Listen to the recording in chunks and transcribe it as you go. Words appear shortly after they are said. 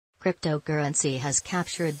Cryptocurrency has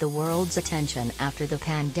captured the world's attention after the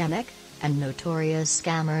pandemic, and notorious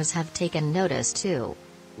scammers have taken notice too.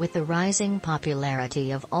 With the rising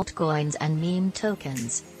popularity of altcoins and meme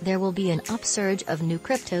tokens, there will be an upsurge of new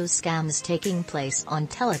crypto scams taking place on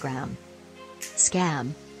Telegram.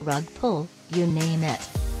 Scam, rug pull, you name it.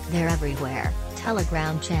 They're everywhere: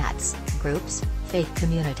 Telegram chats, groups, fake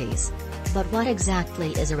communities. But what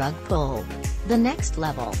exactly is a rug pull? The next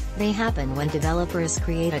level, they happen when developers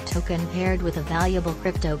create a token paired with a valuable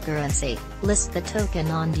cryptocurrency, list the token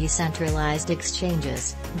on decentralized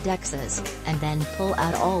exchanges, DEXs, and then pull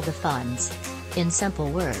out all the funds. In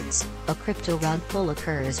simple words, a crypto rug pull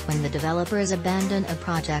occurs when the developers abandon a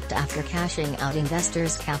project after cashing out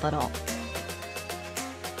investors' capital.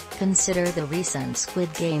 Consider the recent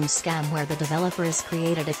Squid Game scam where the developers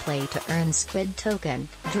created a play-to-earn Squid token,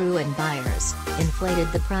 drew in buyers,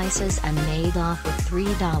 inflated the prices and made off with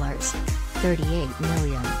 $3.38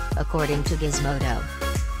 million, according to Gizmodo.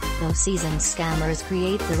 Though seasoned scammers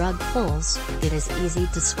create the rug pulls, it is easy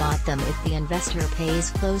to spot them if the investor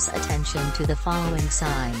pays close attention to the following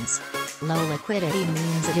signs. Low liquidity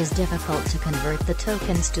means it is difficult to convert the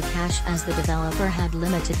tokens to cash as the developer had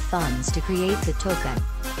limited funds to create the token.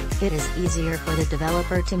 It is easier for the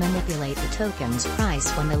developer to manipulate the token's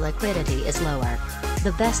price when the liquidity is lower.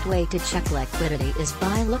 The best way to check liquidity is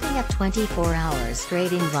by looking at 24 hours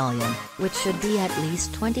trading volume, which should be at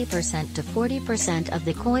least 20% to 40% of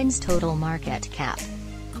the coin's total market cap.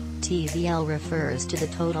 TVL refers to the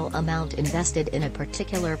total amount invested in a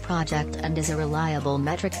particular project and is a reliable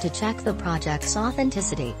metric to check the project's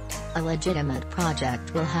authenticity. A legitimate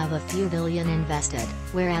project will have a few billion invested,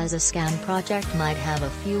 whereas a scam project might have a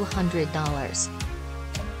few $100s.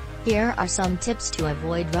 Here are some tips to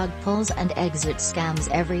avoid rug pulls and exit scams.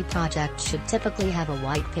 Every project should typically have a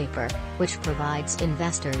white paper, which provides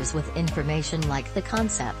investors with information like the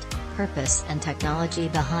concept, purpose and technology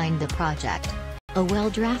behind the project. A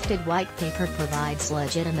well-drafted white paper provides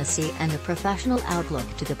legitimacy and a professional outlook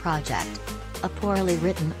to the project. A poorly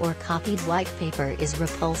written or copied white paper is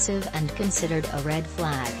repulsive and considered a red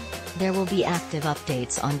flag. There will be active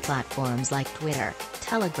updates on platforms like Twitter,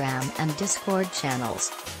 Telegram and Discord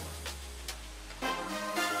channels.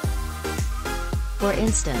 For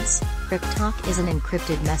instance, Cryptok is an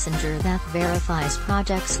encrypted messenger that verifies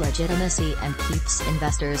projects' legitimacy and keeps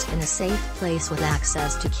investors in a safe place with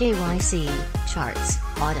access to KYC, charts,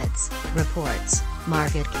 audits, reports,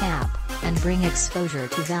 market cap, and bring exposure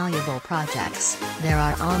to valuable projects. There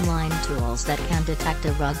are online tools that can detect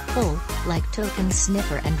a rug pull, like Token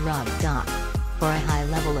Sniffer and Rug.Doc. For a high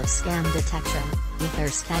level of scam detection,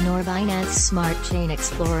 Etherscan or Binance Smart Chain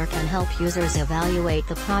Explorer can help users evaluate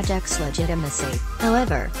the project's legitimacy.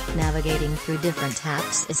 However, navigating through different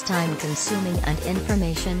apps is time-consuming and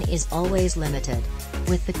information is always limited.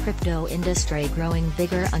 With the crypto industry growing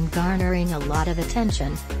bigger and garnering a lot of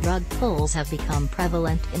attention, rug pulls have become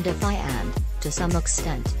prevalent in DeFi and, to some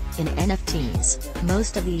extent, in NFTs.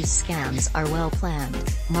 Most of these scams are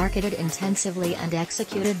well-planned, marketed intensively and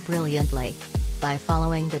executed brilliantly. By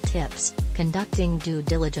following the tips, conducting due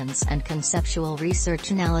diligence and conceptual research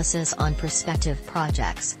analysis on prospective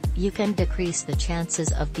projects, you can decrease the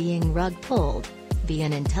chances of being rug pulled. Be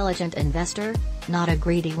an intelligent investor, not a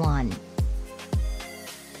greedy one.